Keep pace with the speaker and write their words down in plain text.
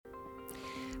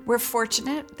We're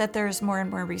fortunate that there's more and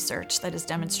more research that is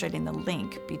demonstrating the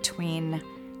link between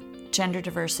gender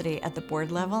diversity at the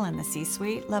board level and the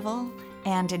C-suite level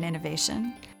and in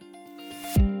innovation.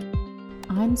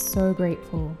 I'm so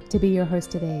grateful to be your host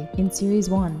today in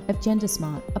Series 1 of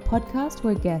GenderSmart, a podcast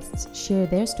where guests share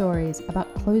their stories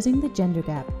about closing the gender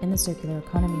gap in the circular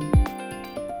economy.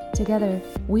 Together,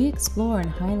 we explore and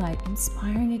highlight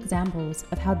inspiring examples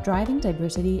of how driving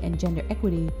diversity and gender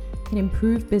equity can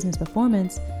improve business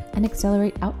performance and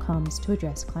accelerate outcomes to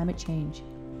address climate change.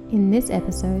 In this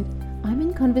episode, I'm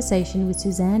in conversation with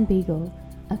Suzanne Biegel,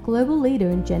 a global leader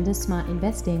in GenderSmart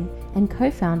investing and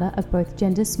co-founder of both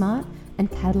GenderSmart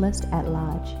and Catalyst at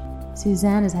Large.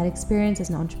 Suzanne has had experience as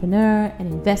an entrepreneur, an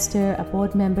investor, a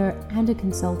board member, and a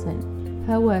consultant.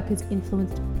 Her work has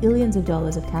influenced billions of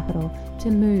dollars of capital to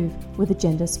move with a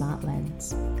GenderSmart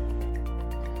lens.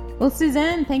 Well,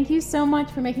 Suzanne, thank you so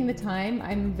much for making the time.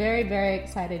 I'm very, very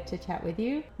excited to chat with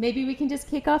you. Maybe we can just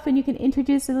kick off and you can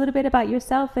introduce a little bit about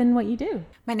yourself and what you do.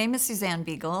 My name is Suzanne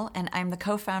Biegel, and I'm the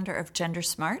co-founder of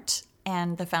GenderSmart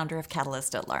and the founder of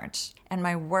Catalyst at Large. And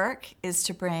my work is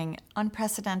to bring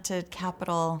unprecedented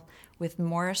capital with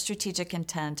more strategic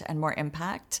intent and more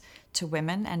impact to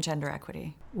women and gender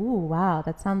equity. Ooh, wow,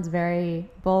 that sounds very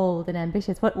bold and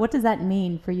ambitious. What does that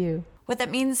mean for you? What that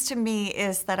means to me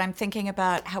is that I'm thinking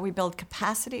about how we build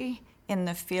capacity in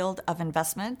the field of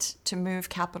investment to move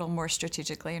capital more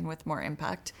strategically and with more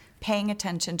impact, paying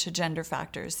attention to gender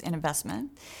factors in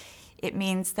investment. It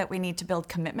means that we need to build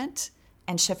commitment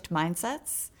and shift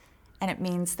mindsets. And it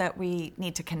means that we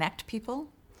need to connect people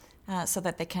so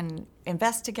that they can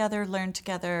invest together, learn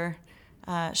together,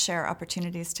 share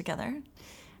opportunities together.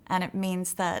 And it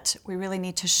means that we really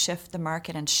need to shift the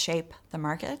market and shape the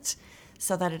market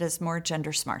so that it is more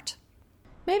gender smart.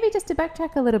 Maybe just to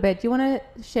backtrack a little bit, do you want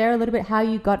to share a little bit how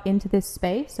you got into this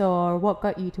space or what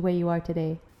got you to where you are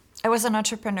today? I was an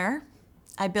entrepreneur.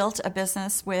 I built a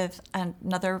business with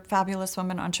another fabulous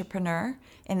woman entrepreneur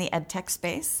in the ed tech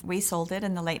space. We sold it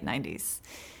in the late 90s.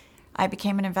 I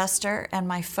became an investor, and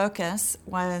my focus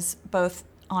was both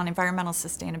on environmental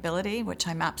sustainability, which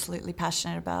I'm absolutely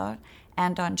passionate about,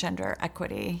 and on gender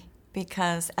equity,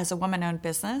 because as a woman-owned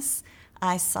business,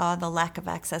 I saw the lack of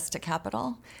access to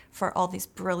capital for all these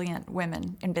brilliant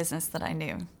women in business that I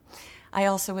knew. I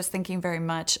also was thinking very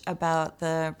much about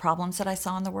the problems that I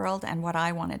saw in the world and what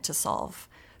I wanted to solve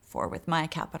for with my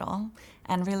capital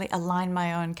and really align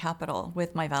my own capital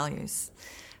with my values.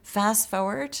 Fast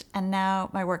forward, and now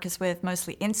my work is with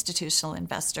mostly institutional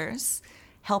investors,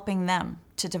 helping them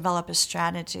to develop a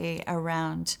strategy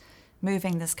around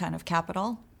moving this kind of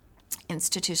capital,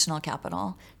 institutional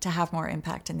capital, to have more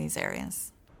impact in these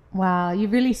areas. Wow,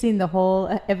 you've really seen the whole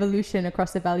evolution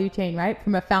across the value chain, right?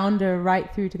 From a founder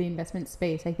right through to the investment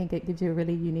space. I think it gives you a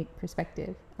really unique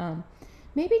perspective.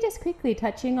 Maybe just quickly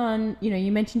touching on,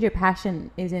 you mentioned your passion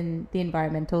is in the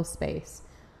environmental space.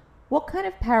 What kind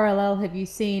of parallel have you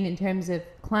seen in terms of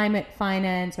climate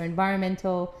finance or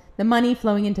environmental, the money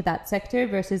flowing into that sector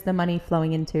versus the money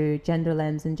flowing into gender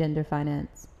lens and gender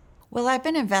finance? Well, I've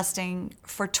been investing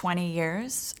for 20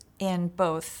 years in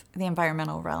both the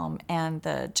environmental realm and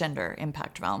the gender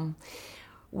impact realm.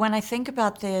 When I think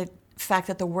about the fact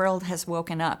that the world has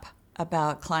woken up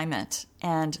about climate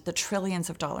and the trillions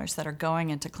of dollars that are going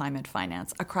into climate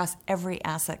finance across every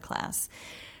asset class,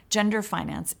 gender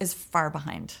finance is far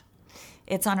behind.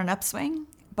 It's on an upswing,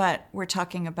 but we're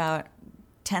talking about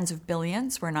tens of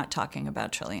billions. We're not talking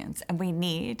about trillions. And we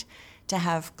need to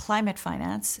have climate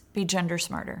finance be gender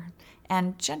smarter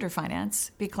and gender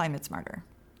finance be climate smarter.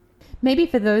 Maybe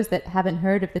for those that haven't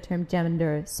heard of the term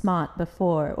gender smart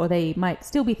before, or they might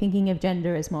still be thinking of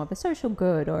gender as more of a social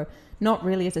good or not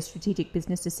really as a strategic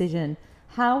business decision,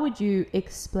 how would you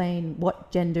explain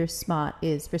what gender smart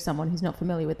is for someone who's not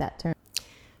familiar with that term?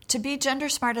 To be gender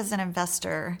smart as an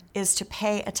investor is to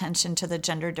pay attention to the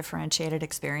gender differentiated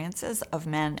experiences of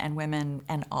men and women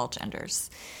and all genders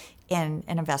in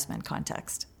an investment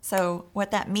context. So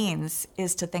what that means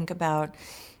is to think about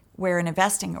where an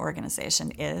investing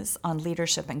organization is on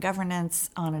leadership and governance,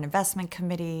 on an investment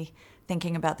committee,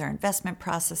 thinking about their investment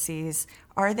processes.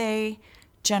 Are they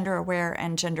gender aware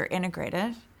and gender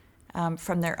integrated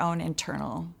from their own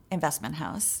internal investment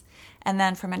house? And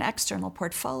then from an external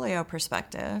portfolio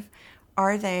perspective,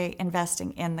 are they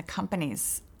investing in the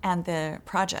companies and the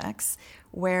projects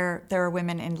where there are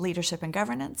women in leadership and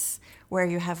governance, where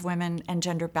you have women and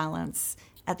gender balance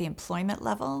at the employment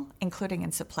level, including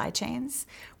in supply chains,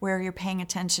 where you're paying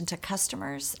attention to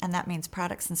customers, and that means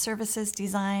products and services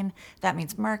design, that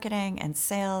means marketing and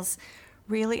sales.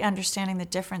 Really understanding the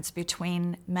difference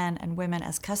between men and women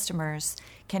as customers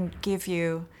can give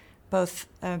you both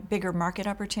a bigger market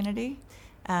opportunity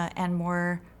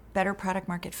and better product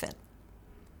market fit.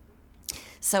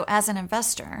 So as an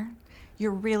investor,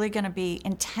 you're really going to be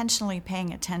intentionally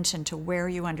paying attention to where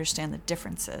you understand the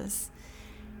differences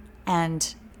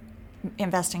and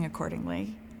investing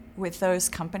accordingly with those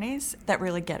companies that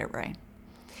really get it right.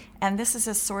 And this is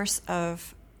a source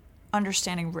of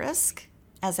understanding risk,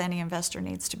 as any investor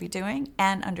needs to be doing,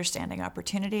 and understanding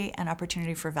opportunity and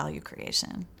opportunity for value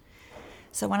creation.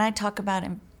 So when I talk about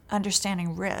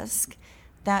understanding risk,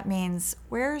 that means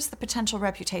where is the potential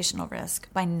reputational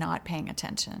risk by not paying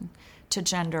attention to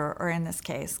gender, or in this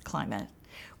case, climate?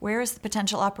 Where is the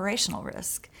potential operational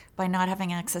risk by not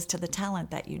having access to the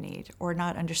talent that you need, or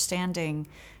not understanding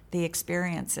the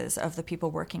experiences of the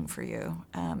people working for you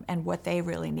and what they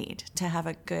really need to have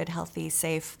a good, healthy,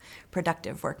 safe,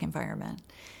 productive work environment?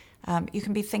 You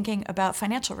can be thinking about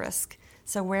financial risk.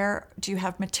 So where do you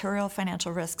have material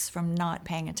financial risks from not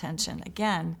paying attention?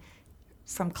 Again,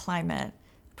 from climate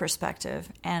perspective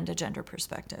and a gender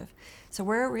perspective. So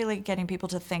we're really getting people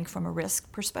to think from a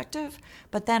risk perspective,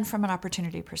 but then from an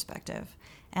opportunity perspective,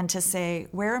 and to say,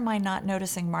 where am I not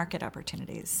noticing market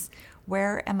opportunities?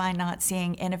 Where am I not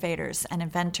seeing innovators and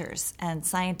inventors and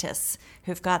scientists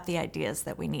who've got the ideas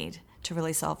that we need to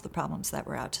really solve the problems that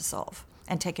we're out to solve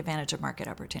and take advantage of market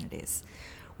opportunities?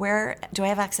 Where do I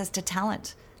have access to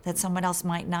talent that someone else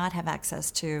might not have access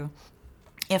to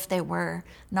if they were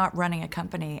not running a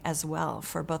company as well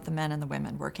for both the men and the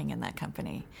women working in that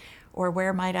company? Or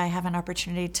where might I have an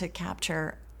opportunity to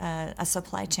capture a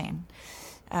supply chain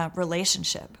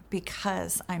relationship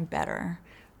because I'm better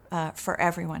for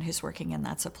everyone who's working in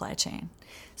that supply chain?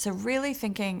 So really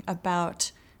thinking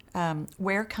about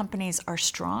where companies are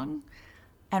strong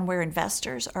and where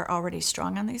investors are already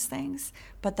strong on these things,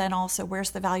 but then also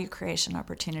where's the value creation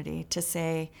opportunity to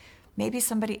say, maybe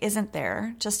somebody isn't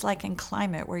there, just like in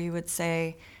climate, where you would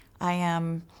say, I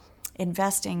am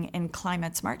investing in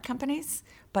climate smart companies,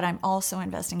 but I'm also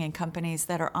investing in companies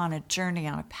that are on a journey,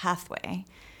 on a pathway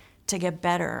to get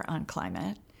better on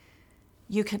climate.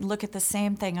 You can look at the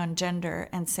same thing on gender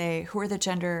and say, who are the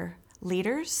gender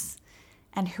leaders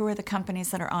and who are the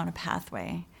companies that are on a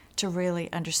pathway to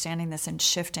really understanding this and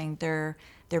shifting their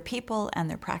people and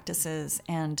their practices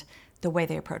and the way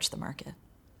they approach the market.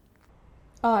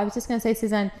 Oh, I was just going to say,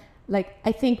 Suzanne,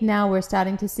 I think now we're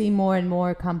starting to see more and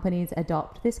more companies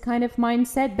adopt this kind of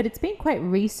mindset, but it's been quite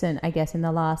recent, I guess, in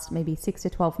the last maybe 6 to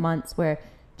 12 months where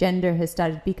gender has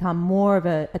started to become more of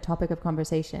a topic of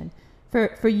conversation.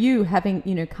 For you, having,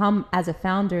 come as a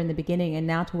founder in the beginning and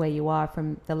now to where you are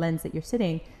from the lens that you're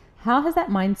sitting, how has that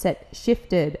mindset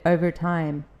shifted over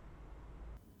time?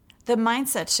 The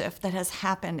mindset shift that has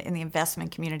happened in the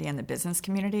investment community and the business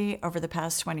community over the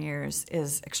past 20 years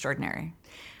is extraordinary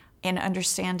in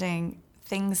understanding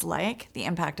things like the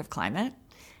impact of climate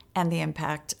and the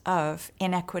impact of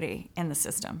inequity in the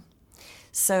system.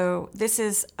 So this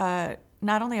is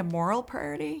not only a moral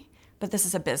priority, but this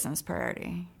is a business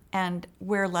priority. And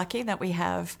we're lucky that we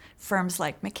have firms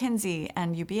like McKinsey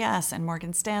and UBS and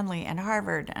Morgan Stanley and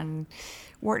Harvard and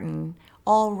Wharton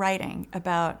all writing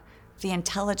about the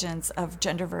intelligence of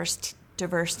diverse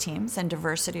teams and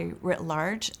diversity writ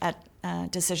large at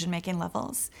decision-making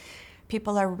levels.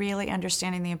 People are really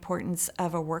understanding the importance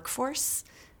of a workforce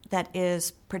that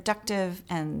is productive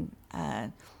and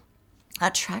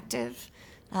attractive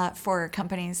for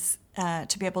companies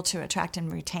to be able to attract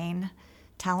and retain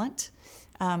talent.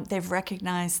 They've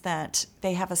recognized that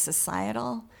they have a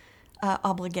societal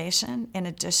obligation in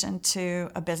addition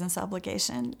to a business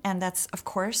obligation, and that's, of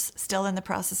course, still in the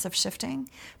process of shifting,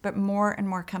 but more and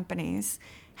more companies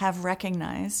have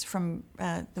recognized, from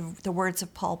the words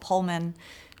of Paul Pullman,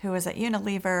 who was at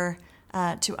Unilever,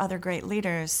 to other great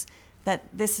leaders, that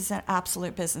this is an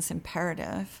absolute business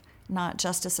imperative, not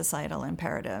just a societal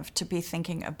imperative, to be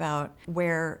thinking about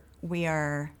where we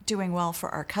are doing well for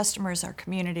our customers, our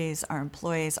communities, our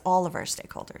employees, all of our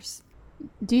stakeholders.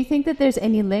 Do you think that there's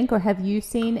any link, or have you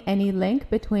seen any link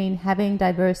between having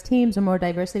diverse teams or more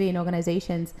diversity in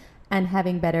organizations and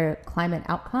having better climate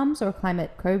outcomes or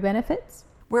climate co-benefits?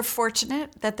 We're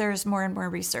fortunate that there's more and more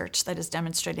research that is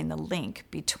demonstrating the link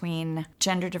between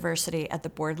gender diversity at the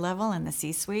board level and the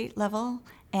C-suite level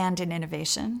and in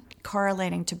innovation,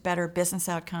 correlating to better business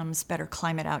outcomes, better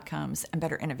climate outcomes, and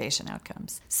better innovation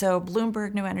outcomes. So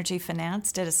Bloomberg New Energy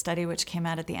Finance did a study which came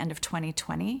out at the end of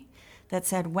 2020 that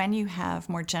said when you have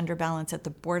more gender balance at the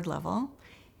board level,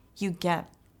 you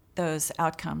get those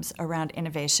outcomes around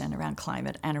innovation, around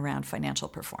climate, and around financial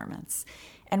performance.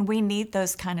 And we need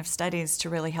those kind of studies to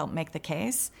really help make the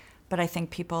case. But I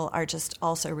think people are just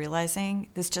also realizing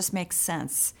this just makes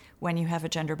sense when you have a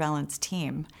gender balanced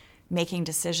team making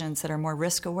decisions that are more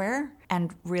risk aware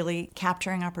and really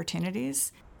capturing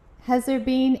opportunities. Has there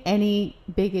been any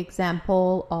big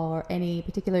example or any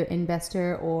particular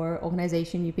investor or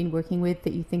organization you've been working with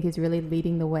that you think is really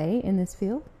leading the way in this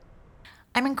field?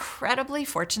 I'm incredibly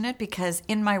fortunate because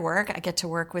in my work, I get to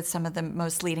work with some of the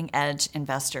most leading edge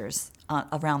investors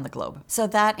around the globe. So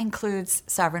that includes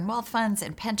sovereign wealth funds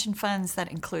and pension funds.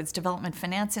 That includes development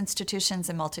finance institutions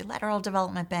and multilateral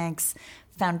development banks,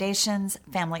 foundations,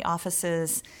 family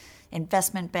offices,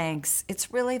 investment banks.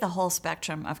 It's really the whole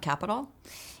spectrum of capital.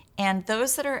 And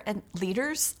those that are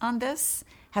leaders on this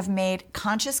have made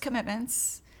conscious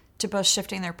commitments to both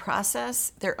shifting their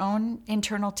process, their own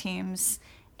internal teams,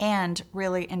 and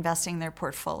really investing their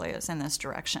portfolios in this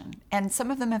direction. And some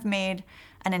of them have made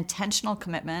an intentional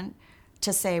commitment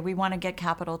to say, we want to get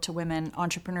capital to women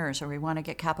entrepreneurs, or we want to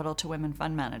get capital to women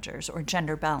fund managers, or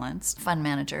gender balanced fund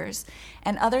managers.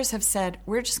 And others have said,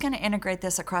 we're just going to integrate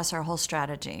this across our whole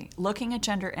strategy. Looking at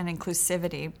gender and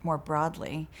inclusivity more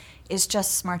broadly is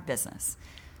just smart business.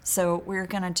 So we're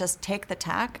going to just take the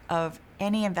tack of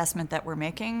any investment that we're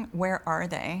making. Where are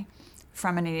they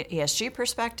from an ESG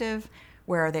perspective?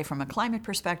 Where are they from a climate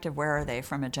perspective? Where are they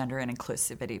from a gender and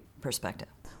inclusivity perspective?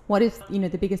 What is,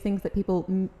 the biggest things that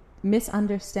people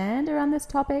misunderstand around this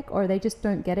topic, or they just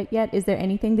don't get it yet? Is there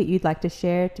anything that you'd like to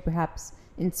share to perhaps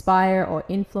inspire or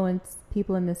influence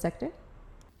people in this sector?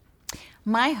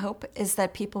 My hope is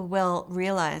that people will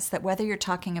realize that whether you're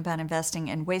talking about investing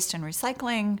in waste and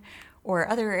recycling or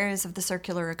other areas of the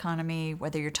circular economy,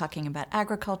 whether you're talking about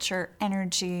agriculture,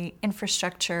 energy,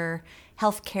 infrastructure,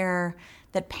 healthcare,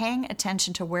 that paying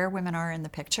attention to where women are in the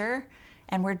picture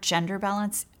and where gender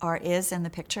balance is in the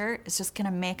picture is just going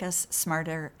to make us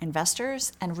smarter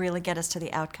investors and really get us to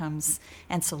the outcomes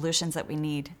and solutions that we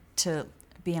need to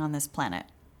be on this planet.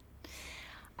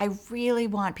 I really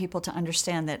want people to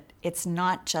understand that it's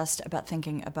not just about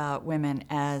thinking about women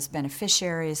as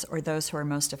beneficiaries or those who are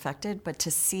most affected, but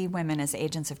to see women as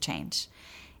agents of change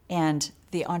and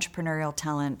the entrepreneurial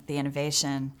talent, the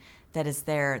innovation that is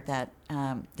there that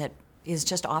is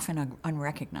just often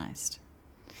unrecognized.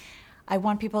 I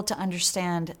want people to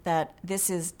understand that this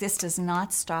does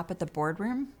not stop at the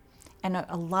boardroom, and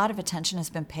a lot of attention has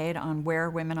been paid on where are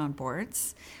women on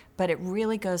boards, but it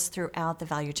really goes throughout the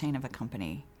value chain of a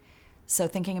company. So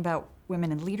thinking about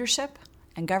women in leadership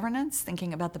and governance,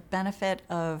 thinking about the benefit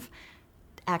of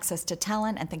access to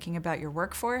talent, and thinking about your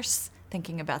workforce,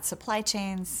 thinking about supply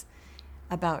chains,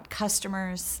 about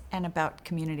customers, and about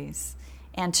communities.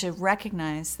 And to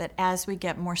recognize that as we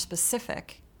get more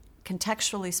specific,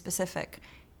 contextually specific,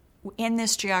 in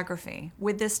this geography,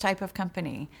 with this type of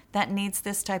company that needs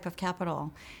this type of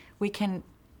capital, we can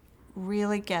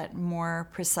really get more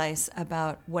precise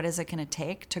about what is it going to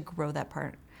take to grow that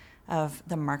part of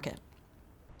the market.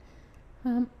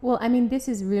 This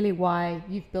is really why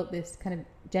you've built this kind of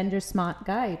GenderSmart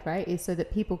guide, right? Is so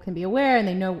that people can be aware and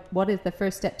they know what is the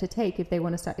first step to take if they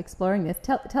want to start exploring this.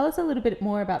 Tell us a little bit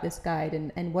more about this guide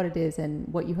and what it is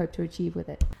and what you hope to achieve with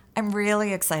it. I'm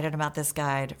really excited about this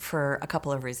guide for a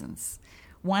couple of reasons.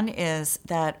 One is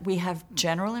that we have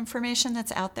general information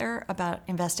that's out there about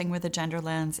investing with a gender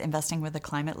lens, investing with a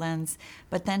climate lens,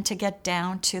 but then to get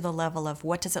down to the level of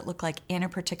what does it look like in a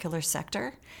particular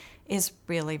sector is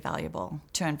really valuable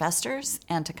to investors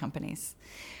and to companies.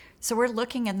 So we're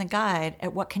looking in the guide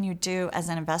at what can you do as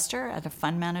an investor at a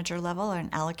fund manager level or an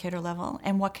allocator level,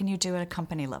 and what can you do at a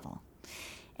company level.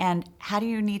 And how do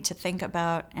you need to think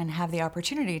about and have the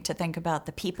opportunity to think about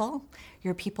the people,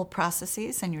 your people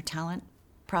processes and your talent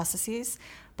processes,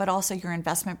 but also your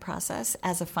investment process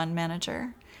as a fund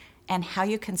manager, and how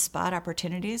you can spot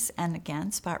opportunities and,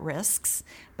 again, spot risks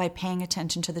by paying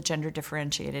attention to the gender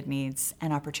differentiated needs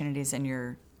and opportunities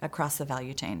across the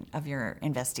value chain of your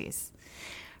investees.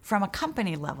 From a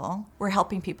company level, we're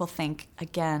helping people think,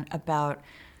 again, about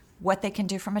what they can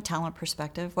do from a talent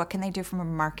perspective, what can they do from a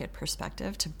market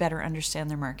perspective to better understand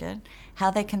their market, how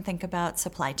they can think about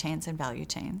supply chains and value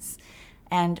chains,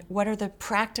 and what are the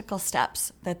practical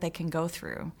steps that they can go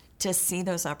through to see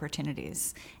those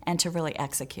opportunities and to really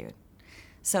execute.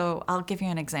 So I'll give you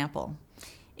an example.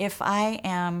 If I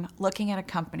am looking at a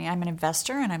company, I'm an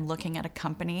investor and I'm looking at a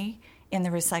company in the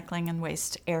recycling and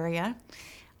waste area,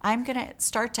 I'm going to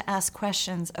start to ask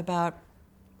questions about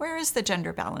where is the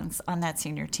gender balance on that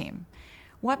senior team?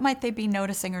 What might they be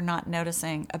noticing or not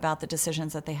noticing about the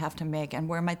decisions that they have to make, and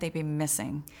where might they be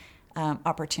missing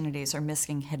opportunities or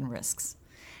missing hidden risks?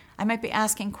 I might be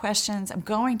asking questions, I'm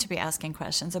going to be asking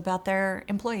questions about their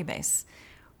employee base.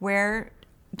 Where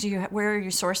are you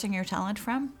sourcing your talent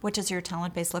from? What does your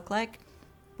talent base look like?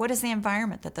 What is the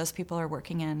environment that those people are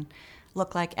working in?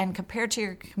 look like, and compared to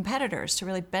your competitors to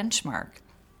really benchmark.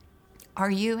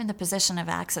 Are you in the position of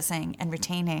accessing and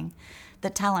retaining the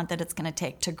talent that it's going to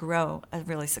take to grow a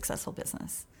really successful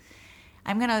business?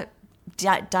 I'm going to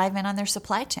dive in on their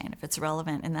supply chain if it's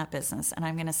relevant in that business. And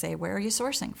I'm going to say, where are you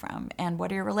sourcing from? And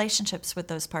what are your relationships with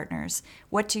those partners?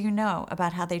 What do you know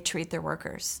about how they treat their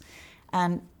workers?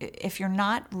 And if you're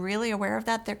not really aware of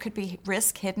that, there could be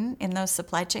risk hidden in those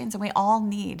supply chains. And we all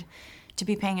need to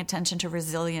be paying attention to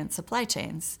resilient supply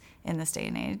chains in this day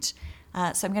and age.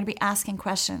 So I'm going to be asking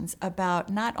questions about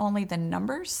not only the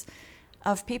numbers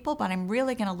of people, but I'm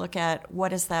really going to look at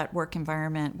what is that work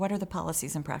environment? What are the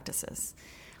policies and practices?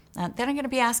 Then I'm going to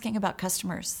be asking about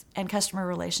customers and customer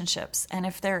relationships. And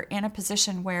if they're in a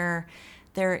position where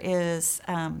there is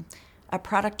a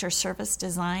product or service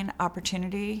design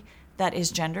opportunity that is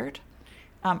gendered,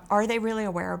 are they really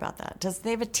aware about that? Does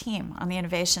they have a team on the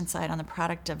innovation side, on the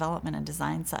product development and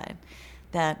design side,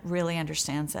 that really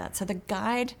understands that? So the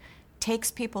guide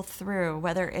takes people through,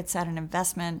 whether it's at an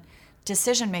investment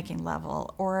decision-making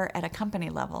level or at a company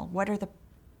level, what are the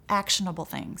actionable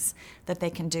things that they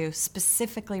can do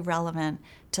specifically relevant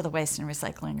to the waste and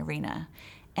recycling arena.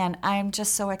 And I'm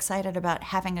just so excited about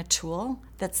having a tool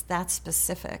that's that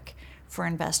specific for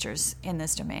investors in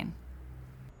this domain.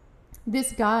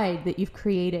 This guide that you've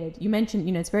created, you mentioned,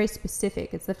 it's very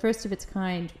specific. It's the first of its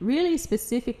kind, really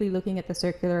specifically looking at the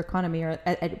circular economy or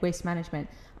at waste management.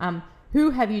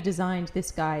 Who have you designed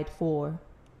this guide for?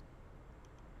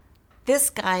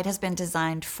 This guide has been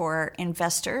designed for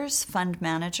investors, fund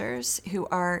managers who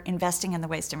are investing in the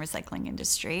waste and recycling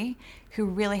industry, who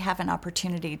really have an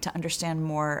opportunity to understand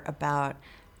more about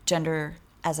gender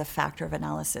as a factor of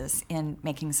analysis in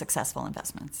making successful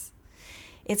investments.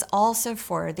 It's also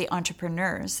for the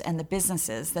entrepreneurs and the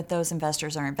businesses that those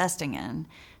investors are investing in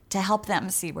to help them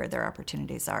see where their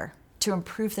opportunities are, to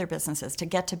improve their businesses, to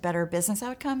get to better business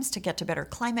outcomes, to get to better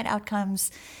climate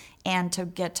outcomes, and to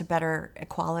get to better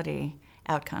equality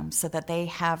outcomes so that they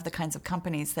have the kinds of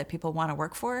companies that people want to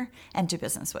work for and do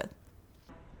business with.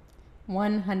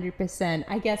 100%.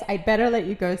 I guess I better let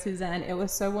you go, Suzanne. It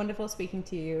was so wonderful speaking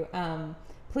to you.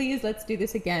 Please, let's do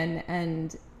this again.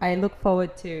 And I look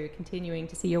forward to continuing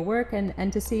to see your work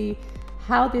and to see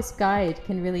how this guide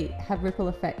can really have ripple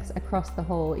effects across the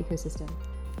whole ecosystem.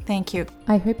 Thank you.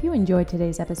 I hope you enjoyed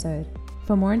today's episode.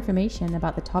 For more information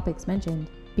about the topics mentioned,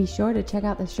 be sure to check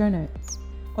out the show notes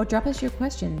or drop us your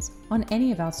questions on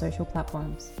any of our social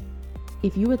platforms.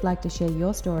 If you would like to share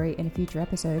your story in a future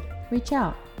episode, reach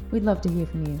out. We'd love to hear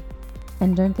from you.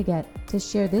 And don't forget to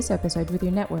share this episode with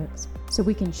your networks so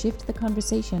we can shift the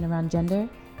conversation around gender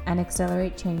and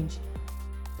accelerate change